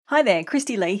Hi there,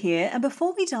 Christy Lee here, and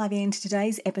before we dive into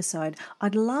today's episode,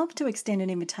 I'd love to extend an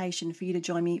invitation for you to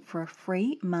join me for a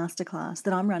free masterclass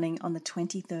that I'm running on the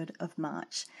 23rd of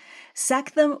March.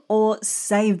 Sack them or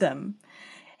save them.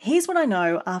 Here's what I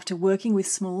know after working with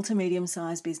small to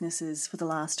medium-sized businesses for the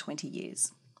last 20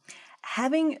 years.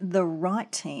 Having the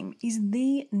right team is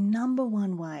the number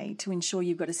one way to ensure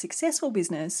you've got a successful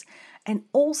business and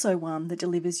also one that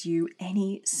delivers you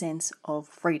any sense of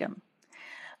freedom.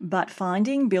 But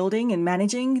finding, building, and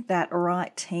managing that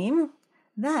right team,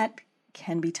 that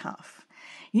can be tough.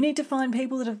 You need to find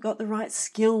people that have got the right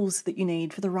skills that you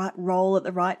need for the right role at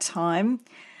the right time.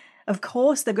 Of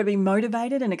course, they've got to be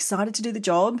motivated and excited to do the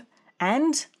job.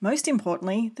 And most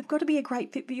importantly, they've got to be a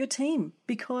great fit for your team,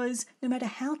 because no matter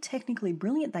how technically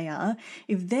brilliant they are,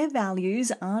 if their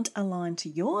values aren't aligned to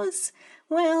yours,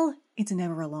 well, it's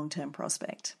never a long-term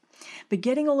prospect. But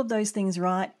getting all of those things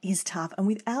right is tough, and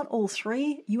without all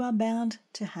three, you are bound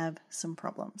to have some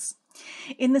problems.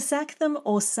 In the Sack Them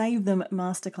or Save Them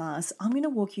masterclass, I'm going to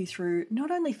walk you through not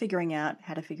only figuring out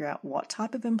how to figure out what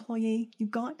type of employee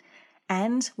you've got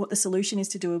and what the solution is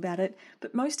to do about it,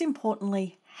 but most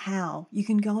importantly, how you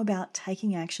can go about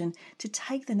taking action to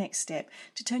take the next step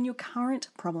to turn your current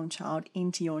problem child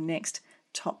into your next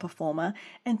top performer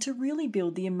and to really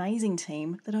build the amazing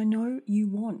team that I know you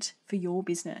want for your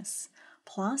business.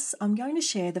 Plus, I'm going to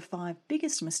share the 5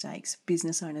 biggest mistakes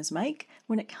business owners make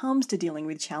when it comes to dealing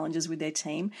with challenges with their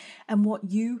team and what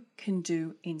you can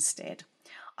do instead.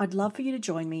 I'd love for you to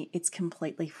join me. It's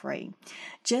completely free.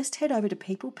 Just head over to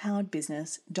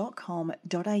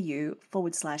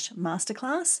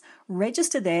peoplepowerdbusiness.com.au/masterclass.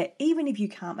 Register there. Even if you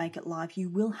can't make it live, you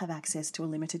will have access to a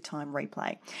limited time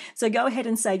replay. So go ahead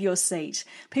and save your seat.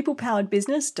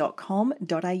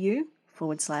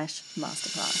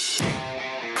 peoplepowerdbusiness.com.au/masterclass.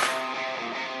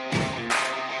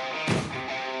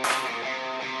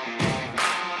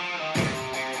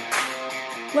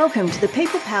 Welcome to the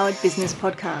People Powered Business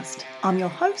Podcast. I'm your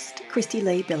host, Christy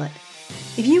Lee Billett.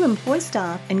 If you employ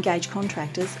staff, engage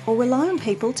contractors, or rely on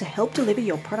people to help deliver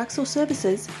your products or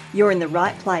services, you're in the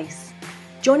right place.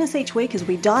 Join us each week as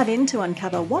we dive in to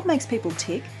uncover what makes people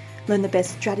tick, learn the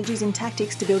best strategies and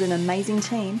tactics to build an amazing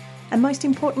team, and most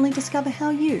importantly, discover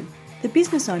how you, the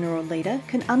business owner or leader,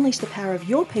 can unleash the power of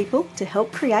your people to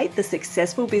help create the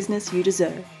successful business you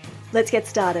deserve. Let's get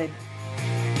started.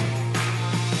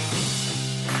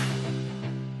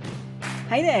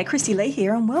 Hey there, Christy Lee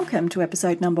here, and welcome to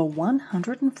episode number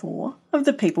 104 of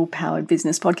the People Powered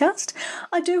Business Podcast.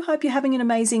 I do hope you're having an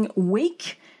amazing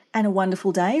week and a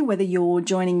wonderful day, whether you're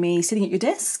joining me sitting at your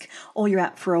desk or you're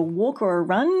out for a walk or a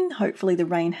run. Hopefully the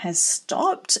rain has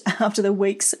stopped after the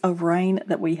weeks of rain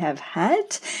that we have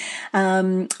had,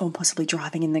 or possibly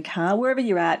driving in the car. Wherever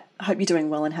you're at, I hope you're doing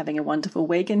well and having a wonderful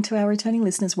week. And to our returning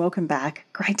listeners, welcome back.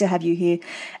 Great to have you here.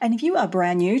 And if you are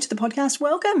brand new to the podcast,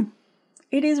 welcome.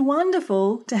 It is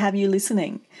wonderful to have you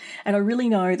listening, and I really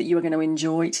know that you are going to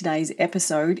enjoy today's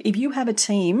episode. If you have a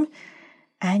team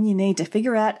and you need to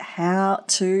figure out how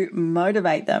to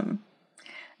motivate them,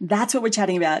 that's what we're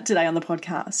chatting about today on the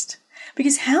podcast.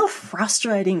 Because how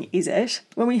frustrating is it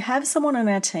when we have someone on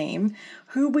our team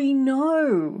who we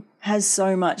know has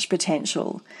so much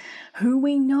potential, who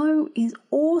we know is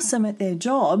awesome at their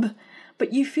job,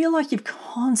 but you feel like you've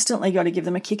constantly got to give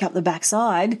them a kick up the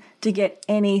backside to get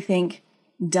anything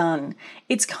done.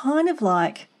 It's kind of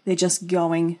like they're just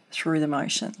going through the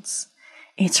motions.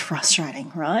 It's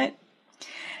frustrating, right?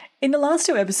 In the last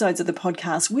 2 episodes of the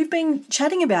podcast, we've been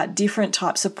chatting about different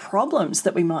types of problems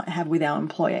that we might have with our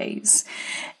employees.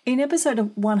 In episode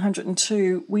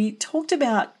 102, we talked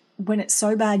about when it's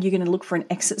so bad you're going to look for an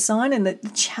exit sign, and that the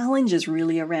challenge is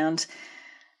really around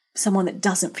someone that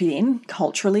doesn't fit in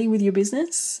culturally with your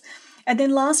business. And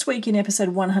then last week in episode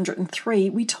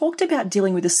 103, we talked about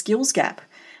dealing with a skills gap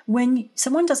when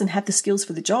someone doesn't have the skills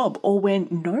for the job, or when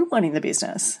no one in the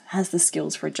business has the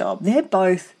skills for a job. They're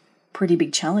both pretty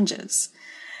big challenges.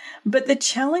 But the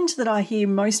challenge that I hear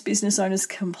most business owners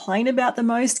complain about the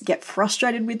most, get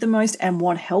frustrated with the most, and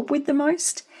want help with the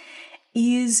most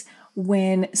is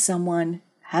when someone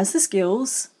has the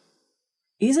skills,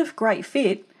 is a great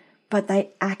fit, but they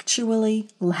actually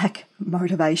lack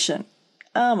motivation.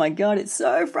 Oh my God, it's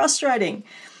so frustrating.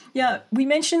 Yeah, we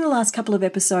mentioned in the last couple of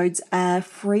episodes a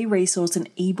free resource, an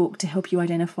ebook to help you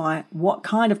identify what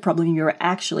kind of problem you're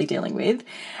actually dealing with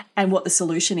and what the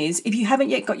solution is. If you haven't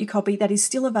yet got your copy, that is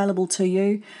still available to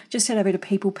you. Just head over to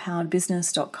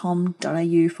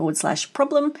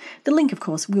peoplepowerdbusiness.com.au/problem. The link, of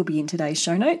course, will be in today's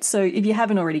show notes. So if you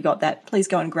haven't already got that, please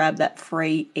go and grab that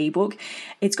free ebook.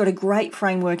 It's got a great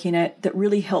framework in it that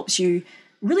really helps you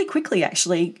really quickly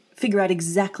actually figure out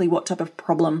exactly what type of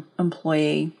problem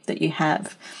employee that you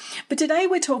have. But today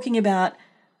we're talking about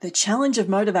the challenge of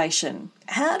motivation.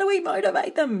 How do we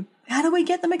motivate them? How do we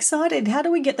get them excited? How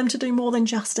do we get them to do more than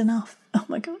just enough? Oh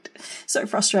my God, so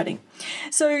frustrating.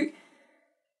 So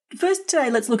first today,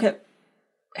 let's look at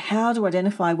how to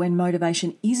identify when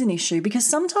motivation is an issue, because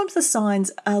sometimes the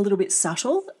signs are a little bit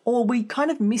subtle, or we kind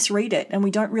of misread it and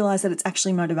we don't realize that it's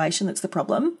actually motivation that's the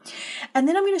problem. And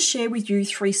then I'm going to share with you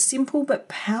 3 simple but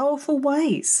powerful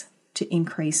ways to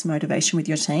increase motivation with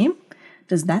your team.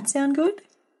 Does that sound good?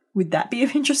 Would that be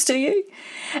of interest to you?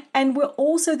 And we're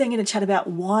also then going to chat about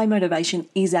why motivation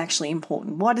is actually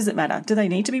important. Why does it matter? Do they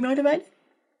need to be motivated?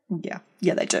 Yeah,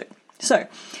 they do. So,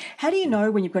 how do you know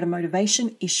when you've got a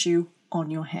motivation issue on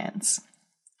your hands?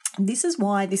 This is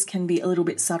why this can be a little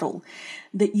bit subtle,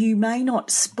 that you may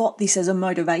not spot this as a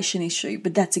motivation issue,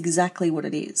 but that's exactly what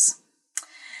it is.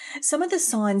 Some of the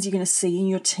signs you're going to see in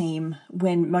your team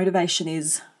when motivation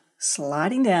is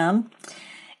sliding down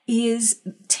is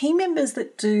team members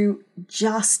that do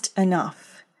just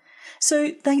enough.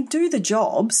 So they do the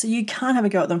job, so you can't have a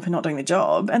go at them for not doing the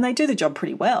job, and they do the job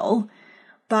pretty well,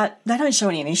 but they don't show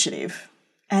any initiative,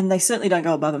 and they certainly don't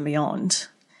go above and beyond.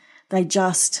 They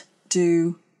just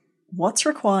do what's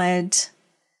required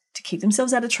to keep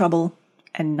themselves out of trouble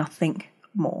and nothing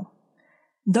more.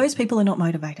 Those people are not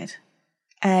motivated.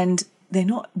 And they're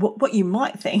not, what you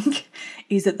might think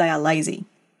is that they are lazy.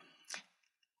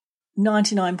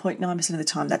 99.9% of the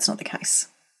time, that's not the case.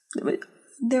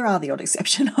 There are the odd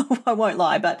exception, I won't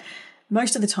lie, but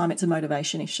most of the time it's a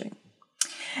motivation issue.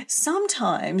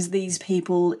 Sometimes these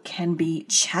people can be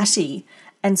chatty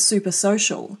and super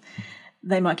social.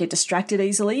 They might get distracted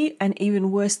easily, and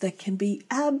even worse, they can be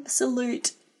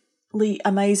absolutely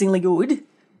amazingly good.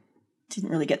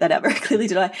 Didn't really get that out very clearly,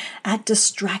 did I? At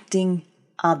distracting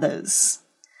others.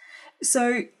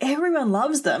 So everyone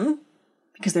loves them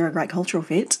because they're a great cultural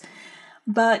fit,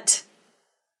 but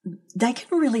they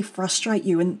can really frustrate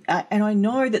you. And I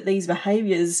know that these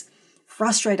behaviours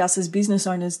frustrate us as business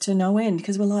owners to no end,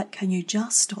 because we're like, can you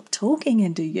just stop talking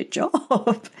and do your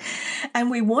job? And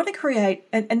we want to create,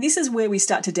 and this is where we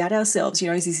start to doubt ourselves,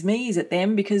 is this me, is it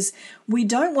them? Because we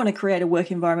don't want to create a work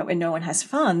environment where no one has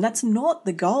fun. That's not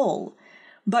the goal.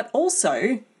 But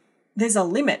also, there's a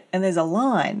limit and there's a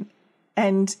line.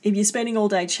 And if you're spending all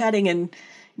day chatting and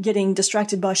getting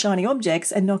distracted by shiny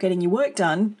objects and not getting your work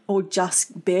done, or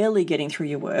just barely getting through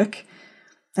your work,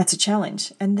 that's a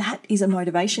challenge, and that is a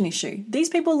motivation issue. These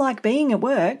people like being at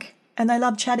work and they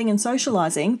love chatting and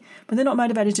socialising, but they're not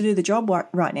motivated to do the job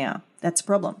right now. That's a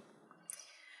problem.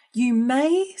 You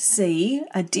may see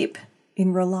a dip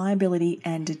in reliability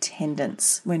and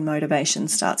attendance when motivation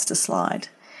starts to slide.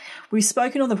 We've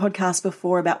spoken on the podcast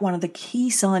before about one of the key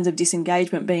signs of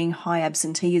disengagement being high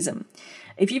absenteeism.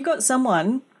 If you've got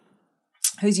someone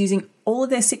who's using all of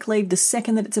their sick leave the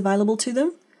second that it's available to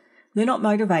them, they're not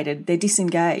motivated, they're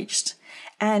disengaged.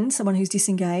 And someone who's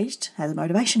disengaged has a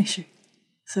motivation issue.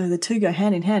 So the two go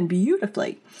hand in hand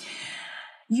beautifully.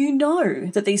 You know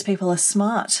that these people are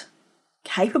smart,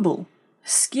 capable,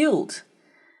 skilled,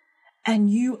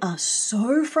 and you are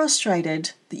so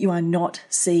frustrated that you are not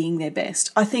seeing their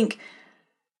best. I think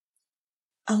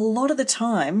a lot of the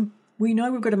time we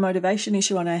know we've got a motivation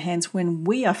issue on our hands when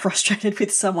we are frustrated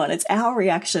with someone. It's our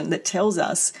reaction that tells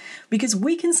us, because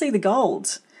we can see the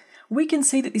gold. We can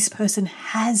see that this person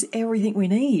has everything we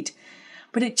need,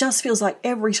 but it just feels like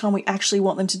every time we actually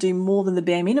want them to do more than the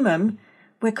bare minimum,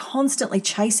 we're constantly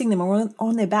chasing them or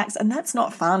on their backs, and that's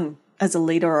not fun as a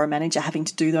leader or a manager, having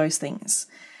to do those things.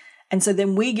 And so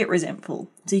then we get resentful.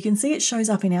 So you can see it shows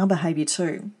up in our behaviour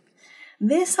too.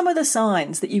 There's some of the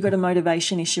signs that you've got a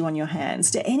motivation issue on your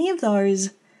hands. Do any of those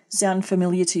sound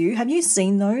familiar to you? Have you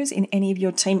seen those in any of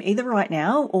your team, either right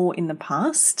now or in the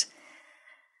past?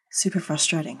 Super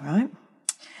frustrating, right?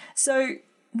 So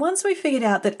once we figured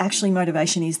out that actually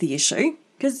motivation is the issue,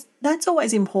 because that's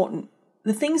always important,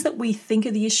 the things that we think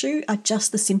are the issue are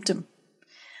just the symptom.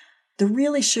 The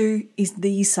real issue is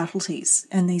these subtleties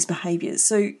and these behaviours.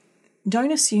 So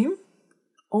don't assume,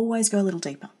 always go a little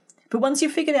deeper. But once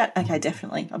you've figured out, okay,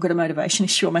 definitely, I've got a motivation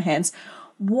issue on my hands,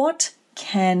 what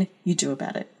can you do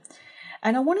about it?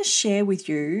 And I want to share with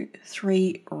you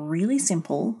 3 really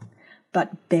simple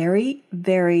but very,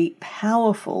 very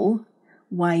powerful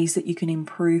ways that you can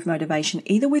improve motivation,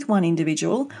 either with one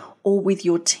individual or with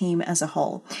your team as a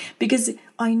whole. Because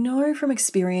I know from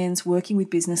experience working with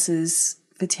businesses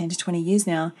for 10 to 20 years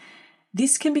now,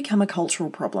 this can become a cultural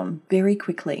problem very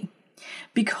quickly.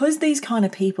 Because these kind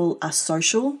of people are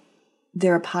social,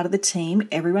 they're a part of the team,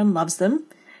 everyone loves them,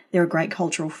 they're a great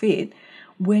cultural fit.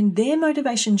 when their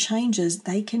motivation changes,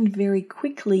 they can very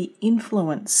quickly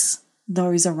influence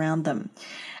those around them.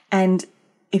 And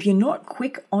if you're not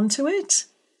quick onto it,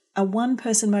 a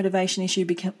one-person motivation issue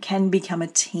can become a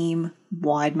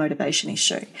team-wide motivation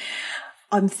issue.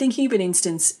 I'm thinking of an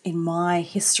instance in my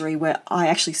history where I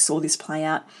actually saw this play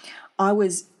out. I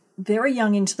was very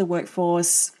young into the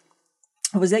workforce.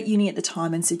 I was at uni at the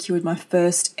time and secured my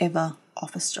first ever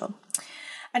office job.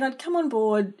 And I'd come on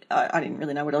board, I didn't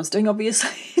really know what I was doing,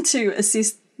 obviously, to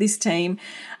assist this team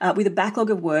with a backlog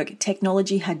of work.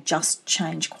 Technology had just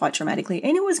changed quite dramatically,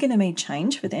 and it was going to mean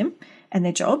change for them and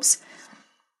their jobs.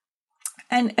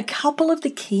 And a couple of the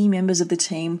key members of the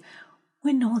team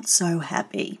were not so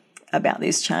happy about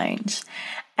this change.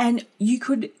 And you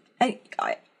could,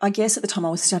 I guess at the time I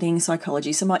was studying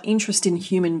psychology, so my interest in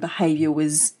human behaviour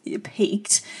was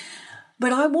peaked.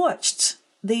 But I watched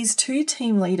these two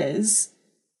team leaders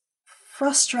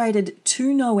frustrated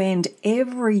to no end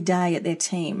every day at their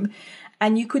team.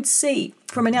 And you could see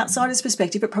from an outsider's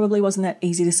perspective, it probably wasn't that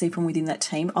easy to see from within that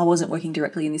team. I wasn't working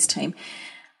directly in this team.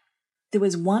 There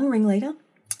was one ringleader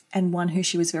and one who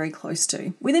she was very close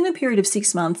to. Within a period of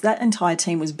 6 months, that entire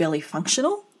team was barely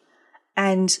functional.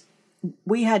 And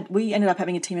we ended up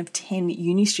having a team of 10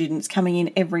 uni students coming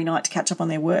in every night to catch up on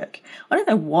their work. I don't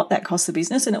know what that cost the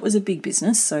business, and it was a big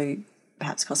business, so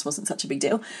perhaps cost wasn't such a big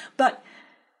deal. But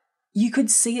you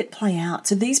could see it play out.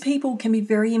 So these people can be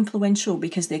very influential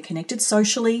because they're connected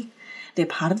socially, they're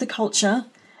part of the culture,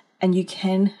 and you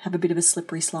can have a bit of a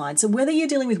slippery slide. So whether you're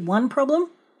dealing with one problem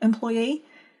employee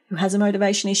who has a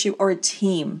motivation issue or a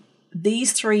team,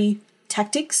 these three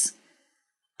tactics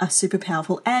are super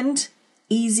powerful and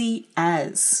easy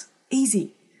as.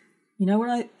 Easy. You know what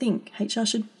I think? HR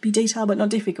should be detailed but not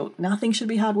difficult. Nothing should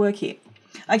be hard work here.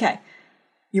 Okay,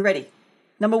 you ready?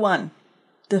 Number 1,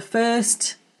 the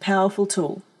first powerful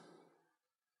tool.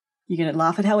 You're going to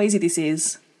laugh at how easy this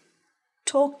is.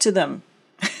 Talk to them.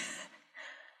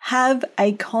 Have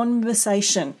a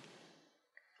conversation.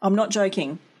 I'm not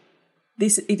joking.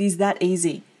 It is that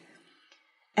easy.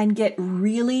 And get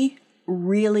really,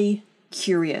 really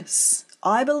curious.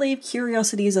 I believe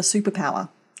curiosity is a superpower.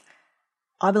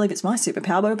 I believe it's my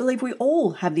superpower, but I believe we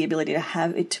all have the ability to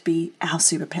have it to be our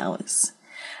superpowers.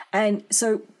 And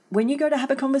so when you go to have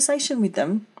a conversation with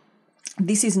them,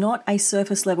 this is not a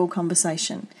surface level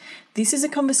conversation. This is a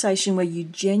conversation where you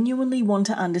genuinely want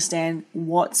to understand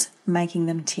what's making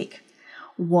them tick,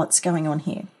 what's going on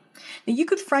here. Now, you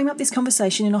could frame up this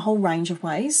conversation in a whole range of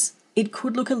ways. It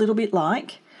could look a little bit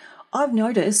like, I've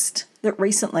noticed that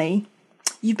recently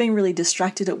you've been really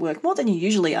distracted at work, more than you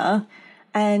usually are,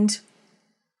 and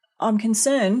I'm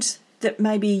concerned that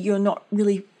maybe you're not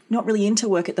really into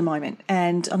work at the moment,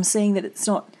 and I'm seeing that it's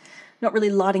not really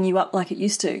lighting you up like it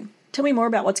used to. Tell me more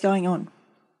about what's going on.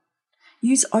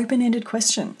 Use open-ended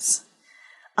questions.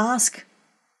 Ask,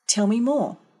 tell me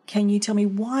more. Can you tell me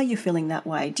why you're feeling that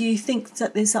way? Do you think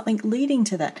that there's something leading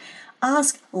to that?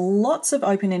 Ask lots of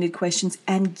open-ended questions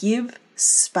and give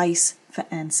space for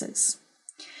answers.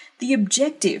 The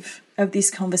objective of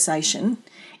this conversation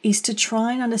is to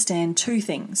try and understand two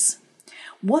things.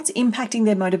 What's impacting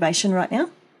their motivation right now?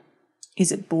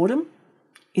 Is it boredom?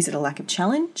 Is it a lack of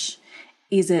challenge?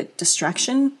 Is it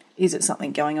distraction? Is it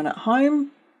something going on at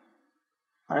home?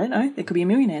 I don't know. There could be a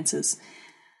million answers.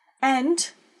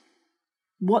 And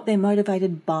what they're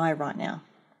motivated by right now.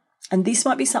 And this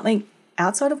might be something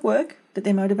outside of work that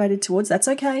they're motivated towards. That's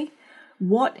okay.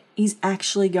 What is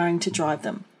actually going to drive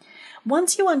them?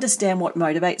 Once you understand what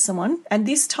motivates someone, and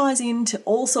this ties into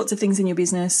all sorts of things in your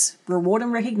business, reward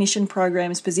and recognition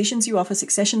programs, positions you offer,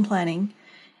 succession planning,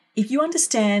 if you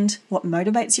understand what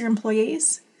motivates your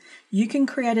employees, you can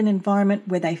create an environment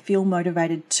where they feel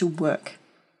motivated to work.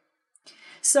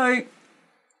 So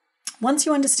once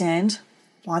you understand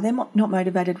why they're not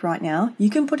motivated right now, you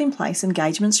can put in place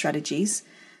engagement strategies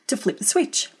to flip the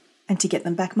switch and to get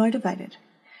them back motivated.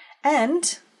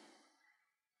 And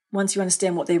once you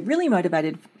understand what they're really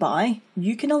motivated by,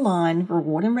 you can align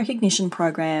reward and recognition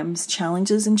programs,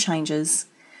 challenges and changes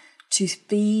to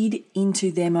feed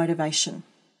into their motivation.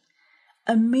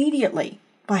 Immediately,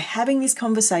 by having this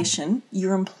conversation,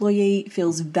 your employee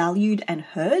feels valued and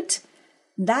heard.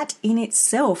 That in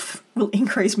itself will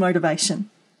increase motivation.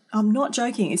 I'm not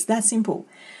joking, it's that simple.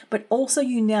 But also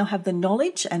you now have the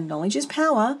knowledge, and knowledge is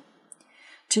power,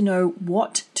 to know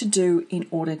what to do in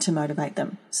order to motivate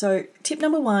them. So tip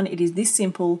number 1, it is this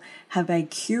simple. Have a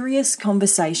curious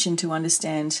conversation to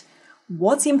understand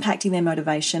what's impacting their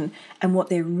motivation and what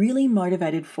they're really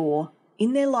motivated for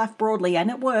in their life broadly and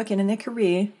at work and in their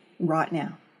career right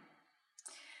now.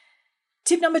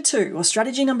 Tip number 2, or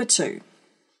strategy number 2,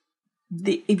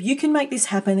 If you can make this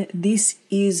happen, this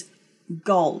is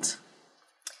gold.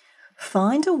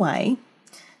 Find a way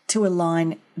to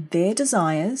align their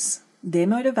desires, their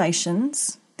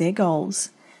motivations, their goals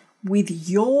with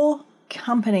your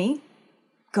company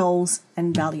goals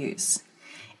and values.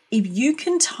 If you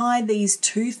can tie these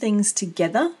two things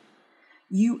together,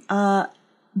 you are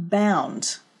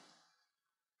bound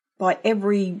by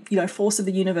every force of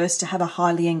the universe to have a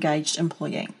highly engaged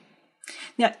employee.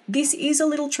 Now, this is a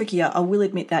little trickier. I will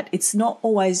admit that. It's not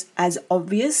always as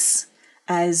obvious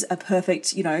as a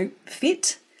perfect,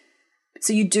 fit.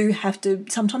 So you do have to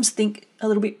sometimes think a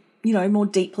little bit, more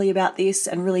deeply about this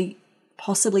and really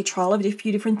possibly trial a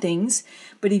few different things.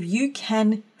 But if you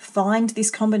can find this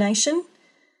combination,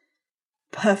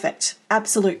 perfect,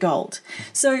 absolute gold.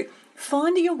 So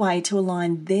find your way to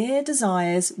align their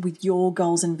desires with your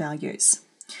goals and values.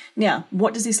 Now,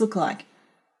 what does this look like?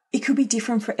 It could be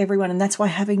different for everyone, and that's why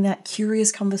having that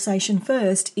curious conversation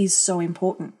first is so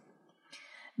important.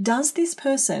 Does this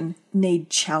person need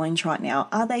challenge right now?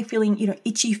 Are they feeling,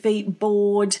 itchy feet,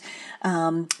 bored,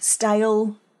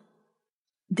 stale?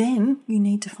 Then you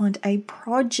need to find a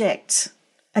project,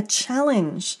 a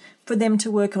challenge for them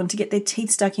to work on, to get their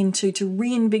teeth stuck into, to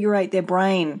reinvigorate their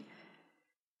brain.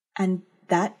 And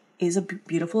that is a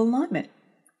beautiful alignment.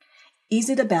 Is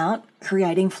it about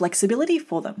creating flexibility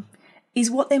for them? Is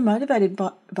what they're motivated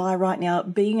by right now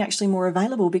being actually more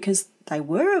available because they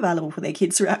were available for their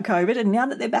kids throughout COVID, and now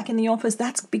that they're back in the office,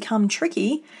 that's become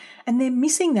tricky and they're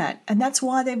missing that, and that's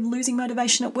why they're losing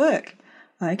motivation at work.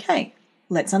 Okay,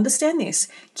 let's understand this.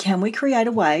 Can we create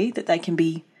a way that they can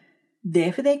be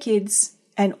there for their kids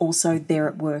and also there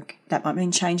at work? That might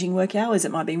mean changing work hours.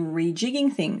 It might mean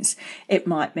rejigging things. It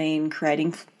might mean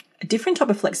creating a different type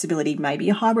of flexibility, maybe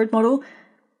a hybrid model.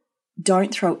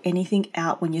 Don't throw anything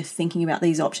out when you're thinking about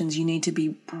these options. You need to be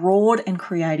broad and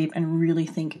creative and really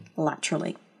think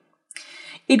laterally.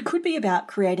 It could be about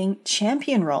creating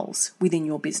champion roles within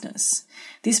your business.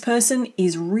 This person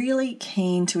is really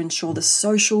keen to ensure the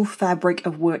social fabric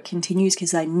of work continues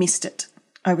because they missed it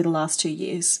over the last 2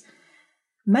 years.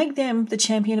 Make them the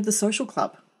champion of the social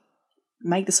club.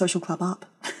 Make the social club up.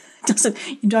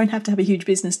 You don't have to have a huge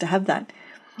business to have that.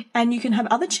 And you can have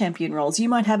other champion roles. You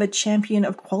might have a champion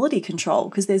of quality control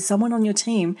because there's someone on your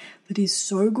team that is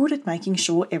so good at making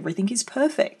sure everything is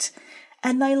perfect.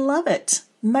 And they love it.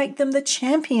 Make them the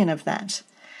champion of that.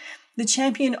 The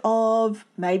champion of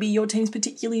maybe your team's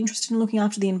particularly interested in looking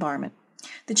after the environment.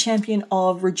 The champion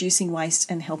of reducing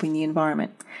waste and helping the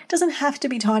environment. It doesn't have to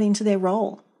be tied into their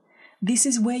role. This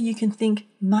is where you can think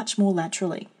much more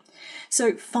laterally.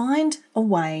 So find a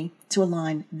way to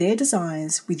align their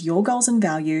desires with your goals and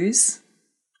values.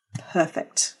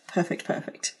 Perfect, perfect,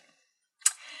 perfect.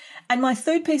 And my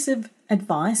third piece of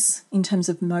advice in terms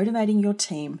of motivating your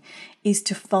team is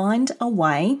to find a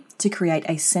way to create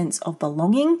a sense of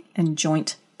belonging and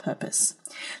joint purpose.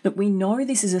 Look, we know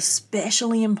this is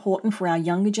especially important for our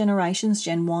younger generations,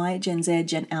 Gen Y, Gen Z,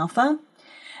 Gen Alpha.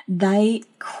 They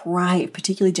crave,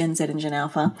 particularly Gen Z and Gen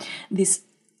Alpha, this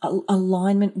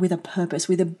alignment with a purpose,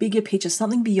 with a bigger picture,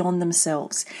 something beyond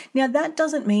themselves. Now, that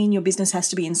doesn't mean your business has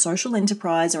to be in social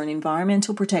enterprise or in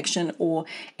environmental protection or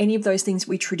any of those things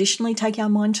we traditionally take our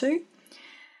mind to.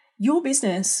 Your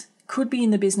business could be in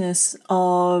the business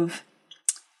of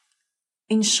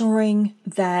ensuring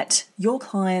that your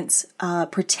clients are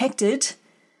protected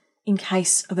in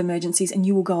case of emergencies, and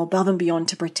you will go above and beyond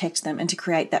to protect them and to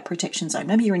create that protection zone.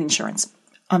 Maybe you're in insurance.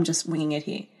 I'm just winging it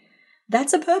here.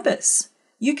 That's a purpose.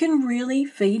 You can really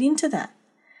feed into that.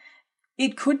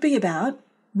 It could be about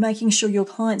making sure your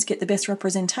clients get the best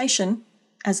representation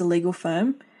as a legal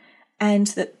firm, and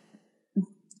that,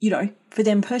 for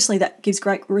them personally, that gives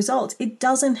great results. It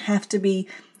doesn't have to be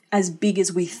as big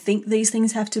as we think these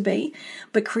things have to be,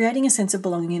 but creating a sense of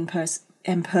belonging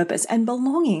and purpose. And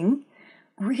belonging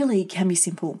really can be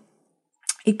simple.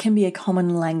 It can be a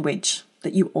common language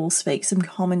that you all speak, some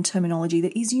common terminology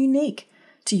that is unique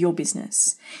to your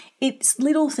business. It's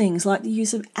little things like the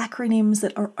use of acronyms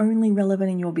that are only relevant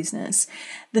in your business,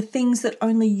 the things that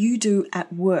only you do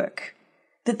at work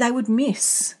that they would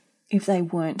miss if they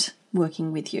weren't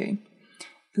working with you.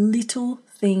 Little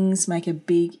things make a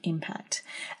big impact.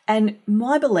 And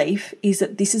my belief is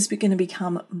that this is going to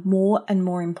become more and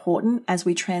more important as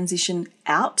we transition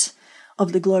out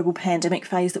of the global pandemic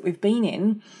phase that we've been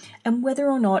in, and whether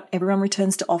or not everyone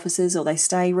returns to offices or they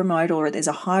stay remote or there's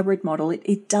a hybrid model,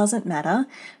 it doesn't matter.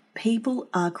 People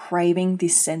are craving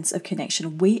this sense of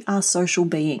connection. We are social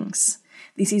beings.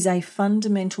 This is a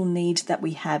fundamental need that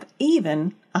we have,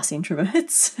 even us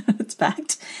introverts, it's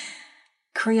fact.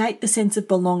 Create the sense of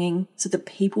belonging so that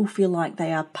people feel like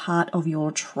they are part of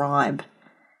your tribe.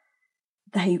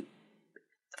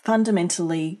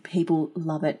 fundamentally, people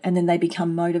love it, and then they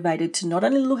become motivated to not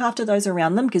only look after those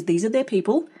around them, because these are their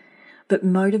people, but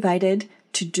motivated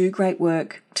to do great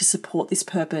work to support this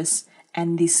purpose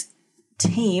and this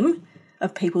team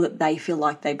of people that they feel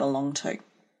like they belong to.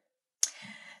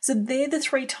 So they're the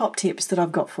 3 top tips that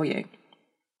I've got for you.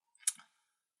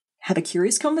 Have a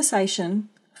curious conversation,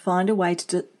 find a way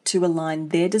to align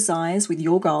their desires with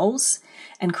your goals,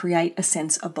 and create a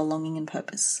sense of belonging and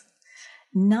purpose.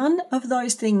 None of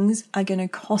those things are going to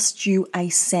cost you a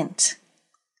cent.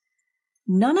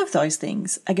 None of those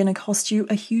things are going to cost you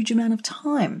a huge amount of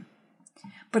time.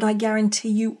 But I guarantee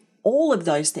you all of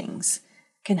those things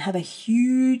can have a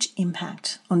huge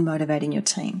impact on motivating your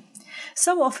team.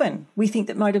 So often we think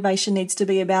that motivation needs to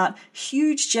be about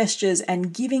huge gestures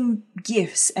and giving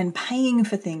gifts and paying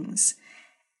for things.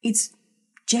 It's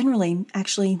generally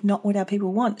actually not what our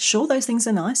people want. Sure, those things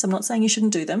are nice. I'm not saying you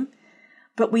shouldn't do them,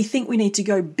 but we think we need to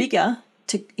go bigger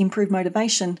to improve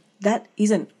motivation. That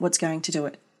isn't what's going to do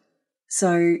it.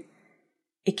 So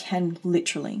it can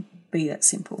literally be that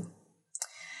simple.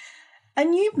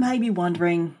 And you may be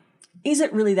wondering, is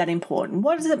it really that important?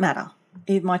 What does it matter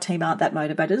if my team aren't that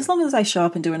motivated? As long as they show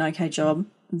up and do an okay job,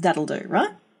 that'll do,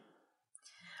 right?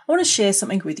 I want to share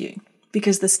something with you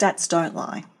because the stats don't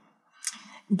lie.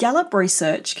 Gallup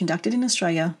research conducted in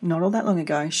Australia not all that long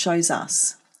ago shows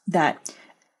us that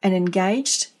an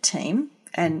engaged team,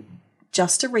 and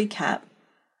just to recap,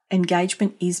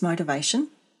 engagement is motivation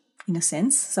in a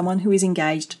sense. Someone who is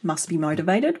engaged must be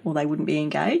motivated or they wouldn't be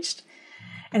engaged.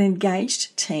 An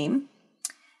engaged team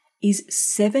is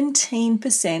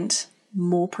 17%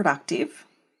 more productive,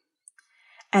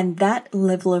 and that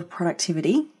level of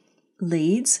productivity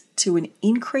leads to an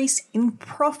increase in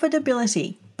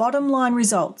profitability, bottom line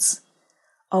results,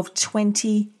 of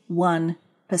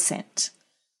 21%.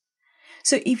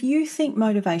 So if you think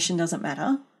motivation doesn't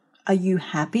matter, are you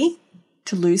happy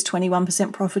to lose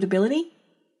 21% profitability?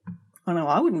 Oh no,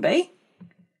 I wouldn't be.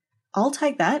 I'll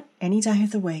take that any day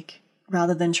of the week.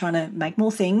 Rather than trying to make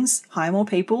more things, hire more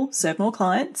people, serve more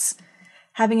clients.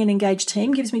 Having an engaged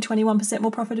team gives me 21%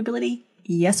 more profitability?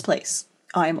 Yes, please.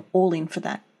 I am all in for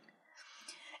that.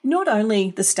 Not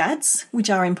only the stats, which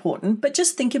are important, but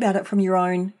just think about it from your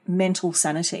own mental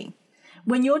sanity.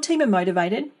 When your team are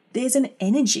motivated, there's an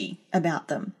energy about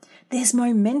them. There's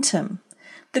momentum.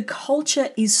 The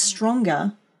culture is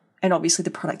stronger, and obviously the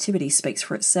productivity speaks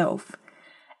for itself.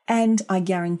 And I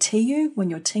guarantee you, when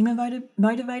your team are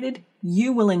motivated,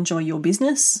 you will enjoy your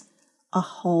business a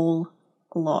whole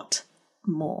lot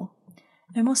more.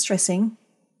 No more stressing,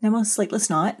 no more sleepless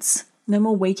nights, no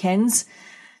more weekends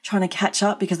trying to catch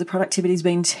up because the productivity has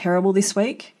been terrible this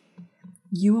week.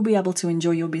 You will be able to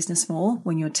enjoy your business more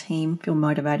when your team feel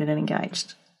motivated and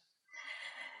engaged.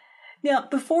 Now,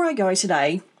 before I go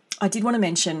today, I did want to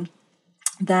mention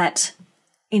that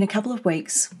in a couple of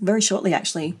weeks, very shortly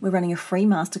actually, we're running a free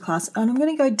masterclass, and I'm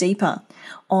going to go deeper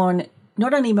on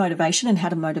not only motivation and how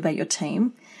to motivate your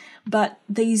team, but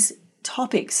these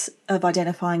topics of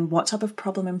identifying what type of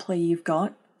problem employee you've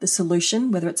got, the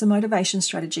solution, whether it's a motivation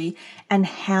strategy, and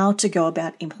how to go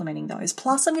about implementing those.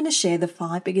 Plus, I'm going to share the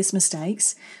 5 biggest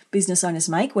mistakes business owners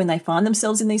make when they find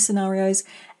themselves in these scenarios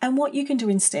and what you can do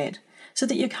instead, so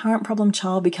that your current problem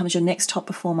child becomes your next top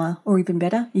performer, or even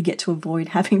better, you get to avoid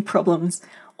having problems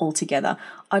altogether.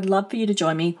 I'd love for you to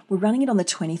join me. We're running it on the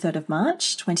 23rd of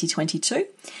March, 2022.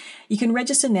 You can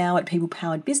register now at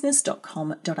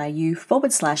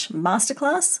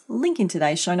peoplepoweredbusiness.com.au/masterclass. Link in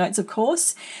today's show notes, of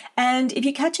course. And if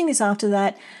you're catching this after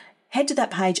that, head to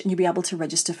that page and you'll be able to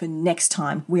register for next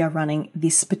time we are running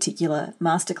this particular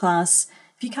masterclass.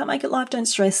 If you can't make it live, don't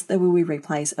stress. There will be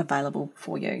replays available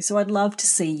for you. So I'd love to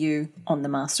see you on the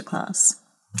masterclass.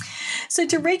 So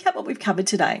to recap what we've covered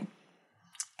today,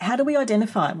 how do we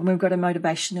identify when we've got a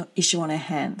motivational issue on our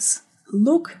hands?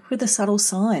 Look for the subtle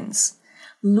signs.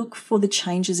 Look for the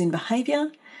changes in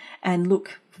behaviour and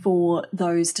look for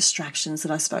those distractions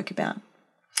that I spoke about.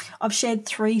 I've shared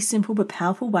 3 simple but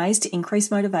powerful ways to increase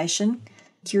motivation: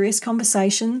 curious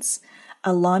conversations,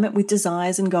 alignment with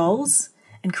desires and goals,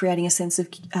 and creating a sense of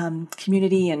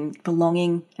community and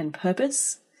belonging and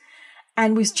purpose.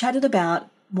 And we've chatted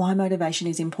about why motivation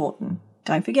is important.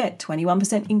 Don't forget,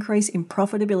 21% increase in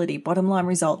profitability, bottom line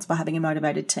results by having a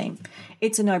motivated team.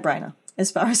 It's a no-brainer as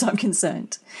far as I'm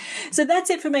concerned. So that's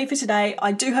it for me for today.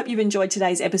 I do hope you've enjoyed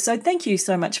today's episode. Thank you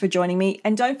so much for joining me.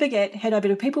 And don't forget, head over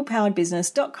to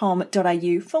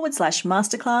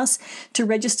peoplepoweredbusiness.com.au/masterclass to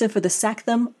register for the Sack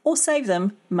Them or Save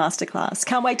Them masterclass.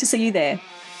 Can't wait to see you there.